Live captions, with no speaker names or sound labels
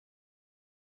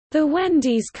The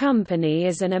Wendy's Company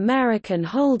is an American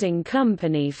holding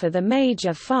company for the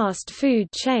major fast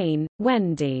food chain,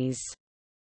 Wendy's.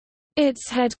 Its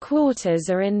headquarters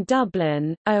are in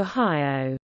Dublin,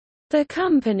 Ohio. The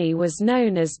company was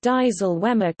known as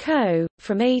Diesel-Wemmer Co.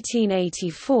 from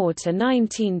 1884 to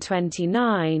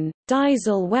 1929,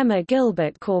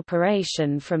 Diesel-Wemmer-Gilbert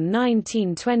Corporation from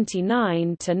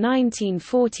 1929 to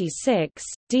 1946,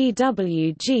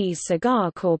 DWG Cigar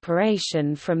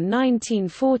Corporation from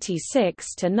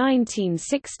 1946 to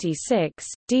 1966,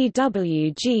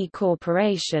 DWG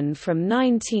Corporation from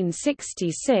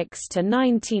 1966 to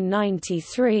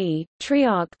 1993,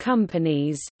 Triarc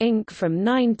Companies, Inc. from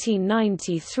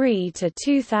 1993 to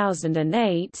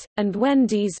 2008, and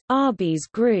Wendy's, Arby's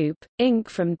Group, Inc.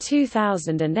 from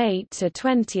 2008 to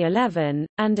 2011,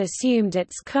 and assumed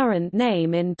its current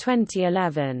name in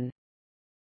 2011.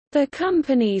 The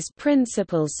company's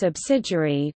principal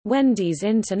subsidiary, Wendy's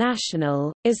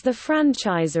International, is the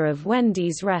franchisor of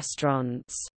Wendy's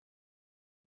restaurants.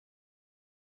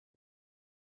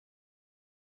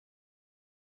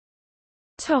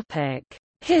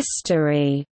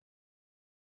 History.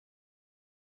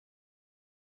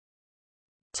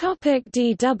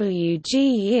 DWG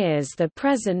years. The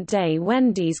present-day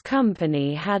Wendy's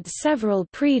Company had several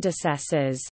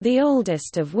predecessors, the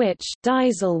oldest of which,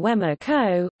 Diesel-Wemmer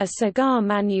Co., a cigar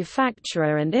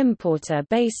manufacturer and importer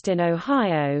based in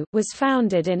Ohio, was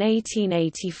founded in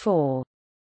 1884.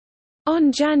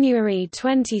 On January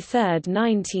 23,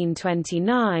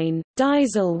 1929,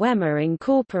 Diesel-Wemmer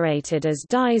incorporated as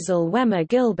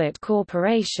Diesel-Wemmer-Gilbert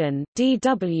Corporation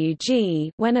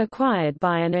 (DWG) when acquired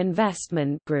by an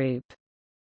investment group.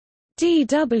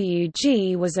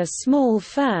 DWG was a small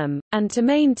firm, and to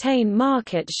maintain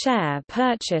market share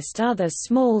purchased other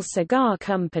small cigar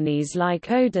companies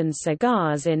like Odin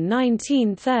Cigars in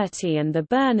 1930 and the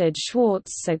Bernard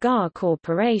Schwartz Cigar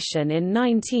Corporation in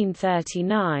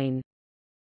 1939.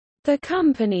 The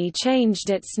company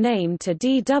changed its name to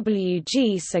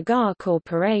DWG Cigar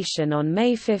Corporation on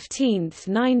May 15,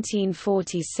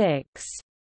 1946.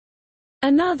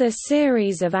 Another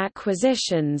series of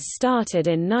acquisitions started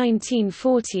in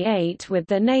 1948 with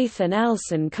the Nathan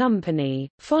Elson Company,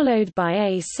 followed by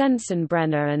A.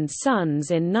 Sensenbrenner and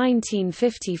Sons in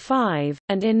 1955,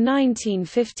 and in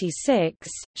 1956,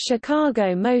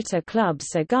 Chicago Motor Club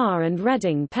Cigar and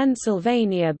Reading,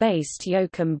 Pennsylvania-based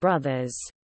Yoakum Brothers.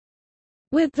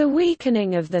 With the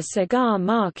weakening of the cigar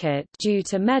market due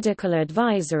to medical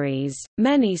advisories,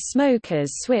 many smokers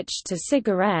switched to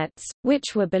cigarettes,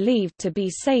 which were believed to be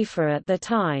safer at the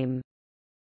time.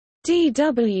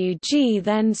 DWG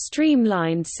then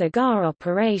streamlined cigar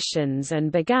operations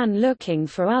and began looking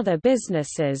for other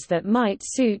businesses that might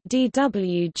suit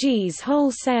DWG's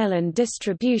wholesale and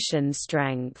distribution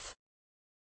strength.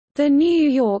 The New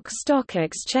York Stock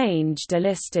Exchange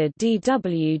delisted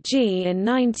DWG in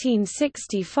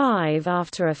 1965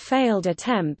 after a failed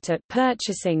attempt at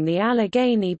purchasing the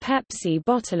Allegheny Pepsi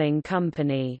Bottling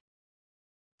Company.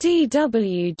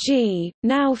 DWG,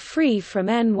 now free from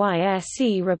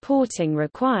NYSE reporting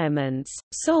requirements,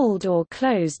 sold or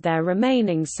closed their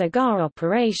remaining cigar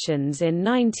operations in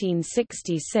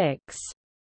 1966.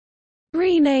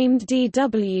 Renamed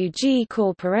DWG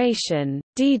Corporation,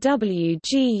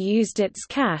 DWG used its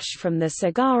cash from the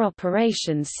cigar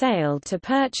operation sale to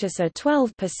purchase a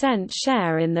 12%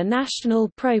 share in the National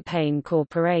Propane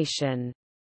Corporation.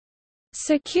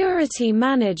 Security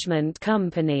Management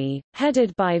Company,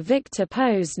 headed by Victor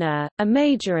Posner, a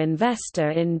major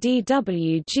investor in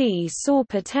DWG, saw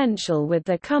potential with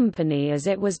the company as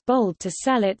it was bold to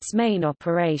sell its main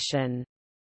operation.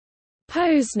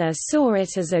 Posner saw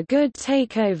it as a good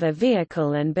takeover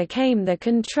vehicle and became the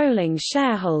controlling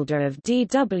shareholder of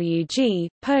DWG.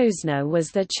 Posner was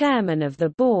the chairman of the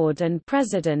board and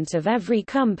president of every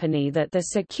company that the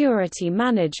Security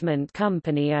Management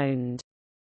Company owned.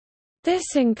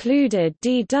 This included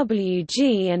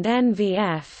DWG and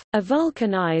NVF, a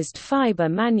vulcanized fiber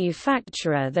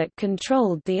manufacturer that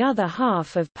controlled the other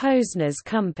half of Posner's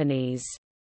companies.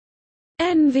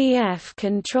 NVF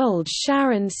controlled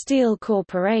Sharon Steel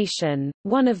Corporation,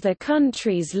 one of the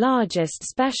country's largest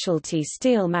specialty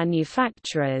steel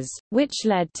manufacturers, which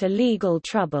led to legal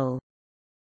trouble.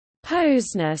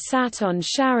 Posner sat on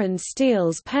Sharon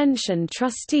Steel's pension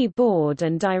trustee board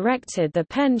and directed the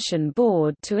pension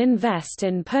board to invest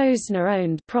in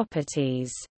Posner-owned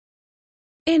properties.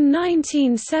 In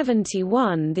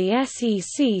 1971 the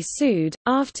SEC sued,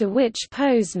 after which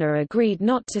Posner agreed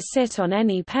not to sit on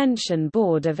any pension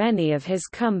board of any of his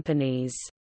companies.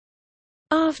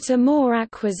 After more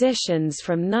acquisitions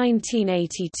from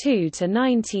 1982 to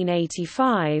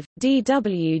 1985,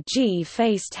 DWG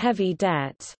faced heavy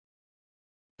debt.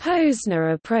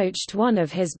 Posner approached one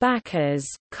of his backers,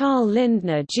 Carl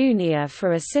Lindner Jr.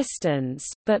 for assistance,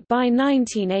 but by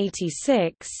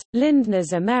 1986,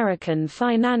 Lindner's American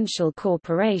Financial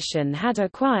Corporation had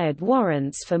acquired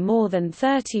warrants for more than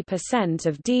 30%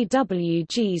 of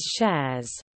DWG's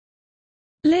shares.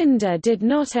 Lindner did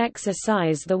not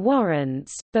exercise the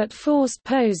warrants, but forced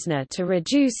Posner to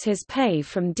reduce his pay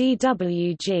from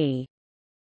DWG.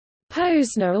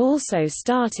 Posner also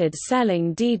started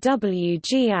selling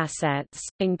DWG assets,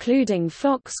 including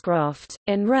Foxcroft,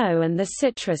 Enro and the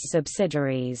citrus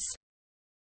subsidiaries.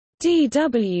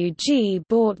 DWG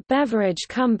bought beverage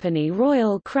company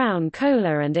Royal Crown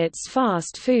Cola and its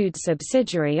fast food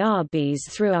subsidiary Arby's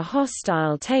through a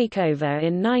hostile takeover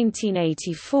in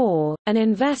 1984. An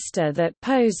investor that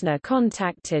Posner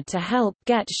contacted to help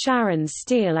get Sharon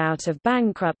Steel out of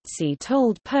bankruptcy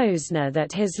told Posner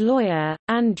that his lawyer,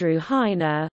 Andrew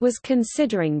Heine, was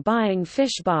considering buying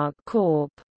Fishbark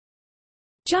Corp.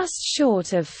 Just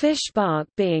short of Fishbark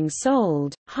being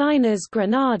sold, Heine's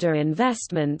Granada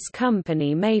Investments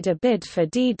Company made a bid for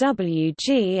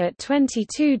DWG at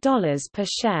 $22 per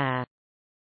share.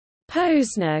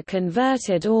 Posner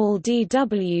converted all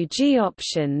DWG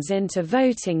options into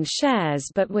voting shares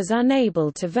but was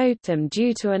unable to vote them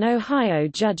due to an Ohio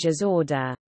judge's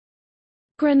order.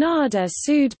 Granada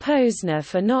sued Posner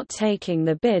for not taking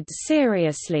the bid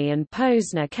seriously and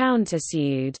Posner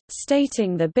countersued,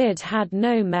 stating the bid had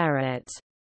no merit.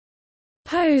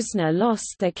 Posner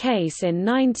lost the case in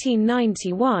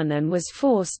 1991 and was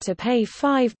forced to pay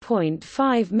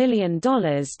 $5.5 million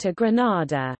to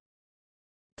Granada.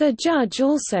 The judge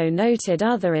also noted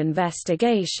other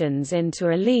investigations into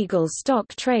illegal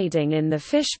stock trading in the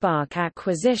Fishbark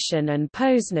acquisition and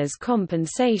Posner's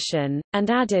compensation, and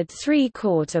added 3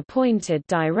 court-appointed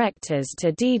directors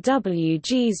to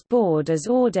DWG's board as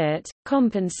audit,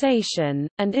 compensation,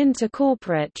 and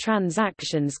intercorporate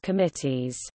transactions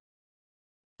committees.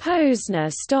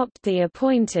 Posner stopped the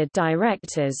appointed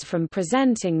directors from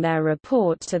presenting their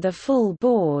report to the full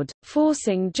board,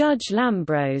 forcing Judge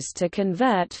Lambrose to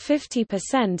convert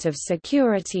 50% of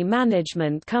Security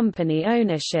Management Company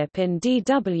ownership in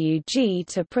DWG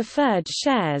to preferred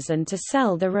shares and to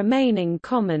sell the remaining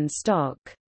common stock.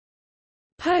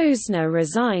 Posner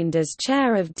resigned as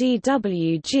chair of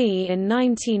DWG in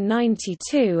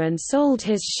 1992 and sold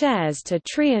his shares to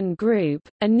Triarc Group,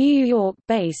 a New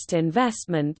York-based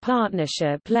investment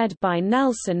partnership led by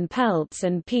Nelson Peltz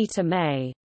and Peter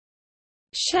May.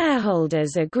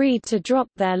 Shareholders agreed to drop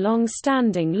their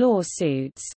long-standing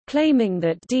lawsuits, claiming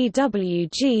that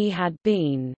DWG had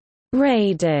been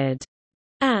raided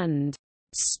and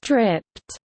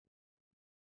stripped.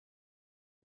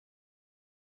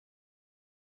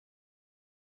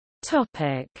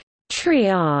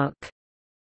 Triarc.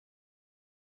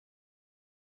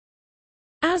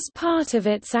 As part of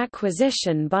its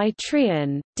acquisition by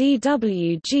Triarc,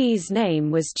 DWG's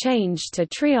name was changed to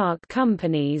Triarc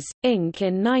Companies, Inc.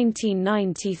 in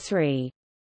 1993.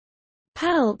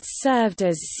 Peltz served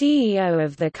as CEO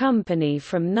of the company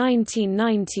from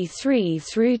 1993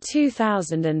 through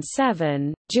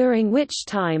 2007, during which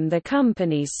time the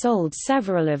company sold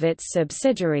several of its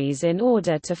subsidiaries in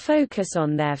order to focus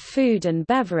on their food and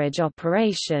beverage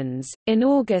operations. In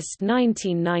August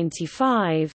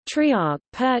 1995, Triarc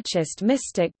purchased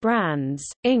Mystic Brands,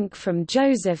 Inc. from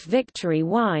Joseph Victory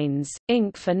Wines,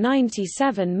 Inc. for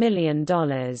 $97 million.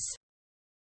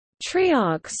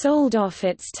 Triarc sold off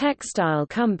its textile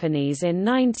companies in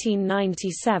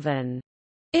 1997.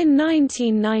 In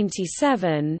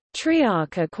 1997,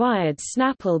 Triarc acquired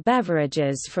Snapple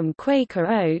Beverages from Quaker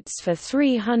Oats for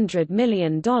 $300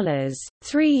 million,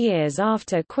 3 years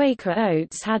after Quaker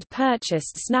Oats had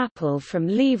purchased Snapple from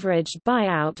leveraged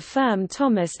buyout firm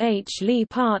Thomas H. Lee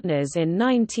Partners in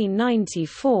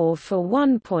 1994 for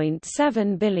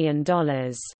 $1.7 billion.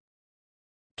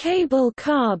 Cable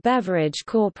Car Beverage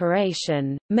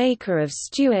Corporation, maker of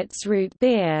Stewart's Root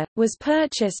Beer, was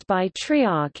purchased by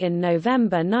Triarc in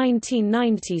November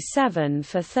 1997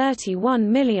 for $31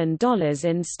 million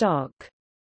in stock.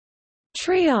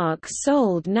 Triarc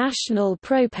sold National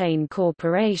Propane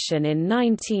Corporation in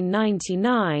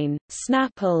 1999.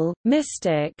 Snapple,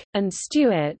 Mystic, and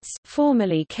Stewart's,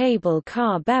 formerly Cable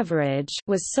Car Beverage,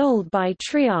 was sold by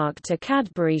Triarc to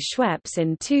Cadbury Schweppes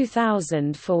in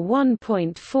 2000 for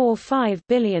 $1.45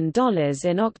 billion.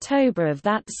 In October of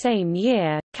that same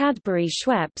year, Cadbury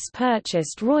Schweppes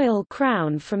purchased Royal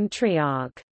Crown from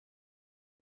Triarc.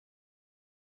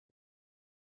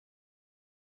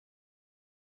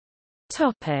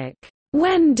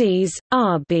 Wendy's,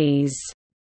 Arby's.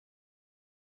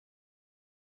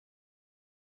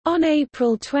 On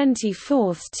April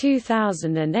 24,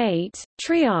 2008,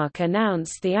 Triarc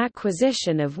announced the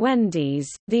acquisition of Wendy's,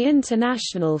 the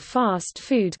international fast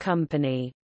food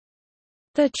company.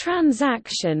 The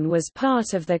transaction was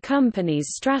part of the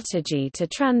company's strategy to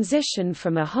transition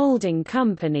from a holding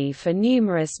company for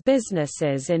numerous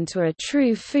businesses into a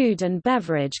true food and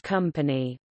beverage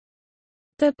company.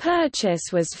 The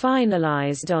purchase was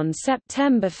finalized on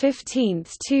September 15,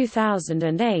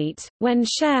 2008, when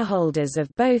shareholders of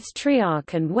both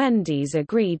Triarc and Wendy's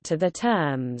agreed to the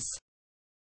terms.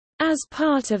 As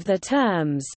part of the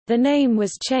terms, the name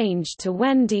was changed to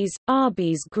Wendy's –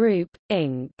 Arby's Group,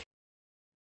 Inc.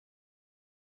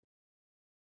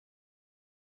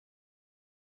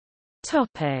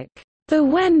 The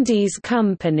Wendy's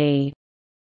Company.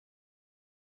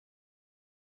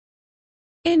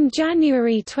 In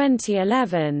January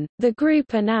 2011, the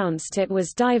group announced it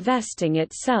was divesting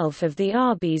itself of the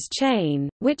Arby's chain,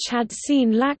 which had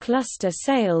seen lackluster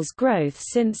sales growth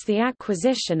since the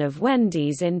acquisition of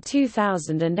Wendy's in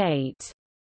 2008.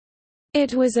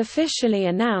 It was officially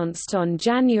announced on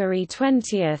January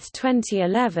 20,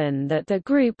 2011 that the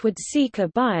group would seek a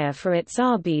buyer for its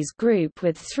Arby's group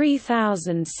with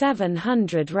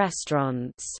 3,700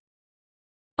 restaurants.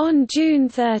 On June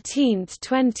 13,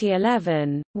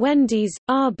 2011, Wendy's –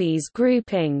 Arby's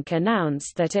Group Inc.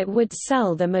 announced that it would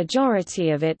sell the majority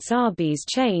of its Arby's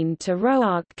chain to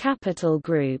Triarc Capital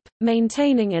Group,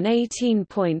 maintaining an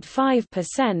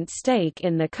 18.5% stake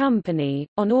in the company.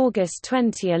 On August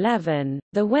 2011,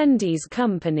 the Wendy's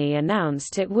Company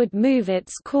announced it would move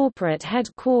its corporate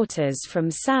headquarters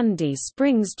from Sandy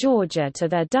Springs, Georgia to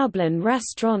their Dublin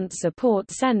Restaurant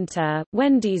Support Center,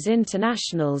 Wendy's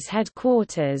International's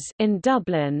headquarters, in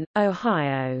Dublin,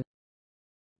 Ohio.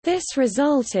 This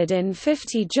resulted in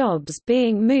 50 jobs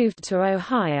being moved to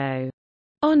Ohio.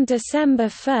 On December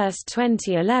 1,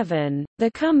 2011,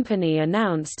 the company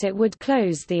announced it would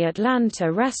close the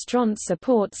Atlanta Restaurant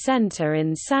Support Center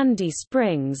in Sandy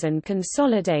Springs and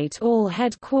consolidate all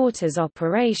headquarters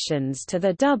operations to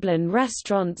the Dublin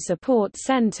Restaurant Support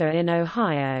Center in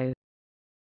Ohio.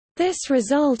 This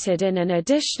resulted in an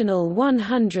additional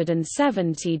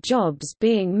 170 jobs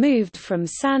being moved from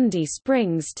Sandy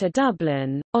Springs to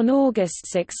Dublin. On August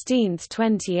 16,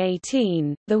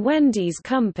 2018, the Wendy's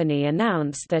Company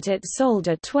announced that it sold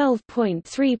a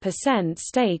 12.3%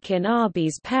 stake in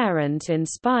Arby's parent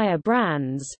Inspire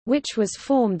Brands, which was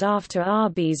formed after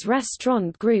Arby's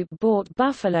Restaurant Group bought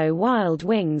Buffalo Wild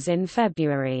Wings in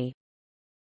February.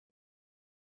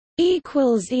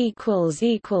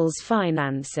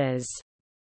 Finances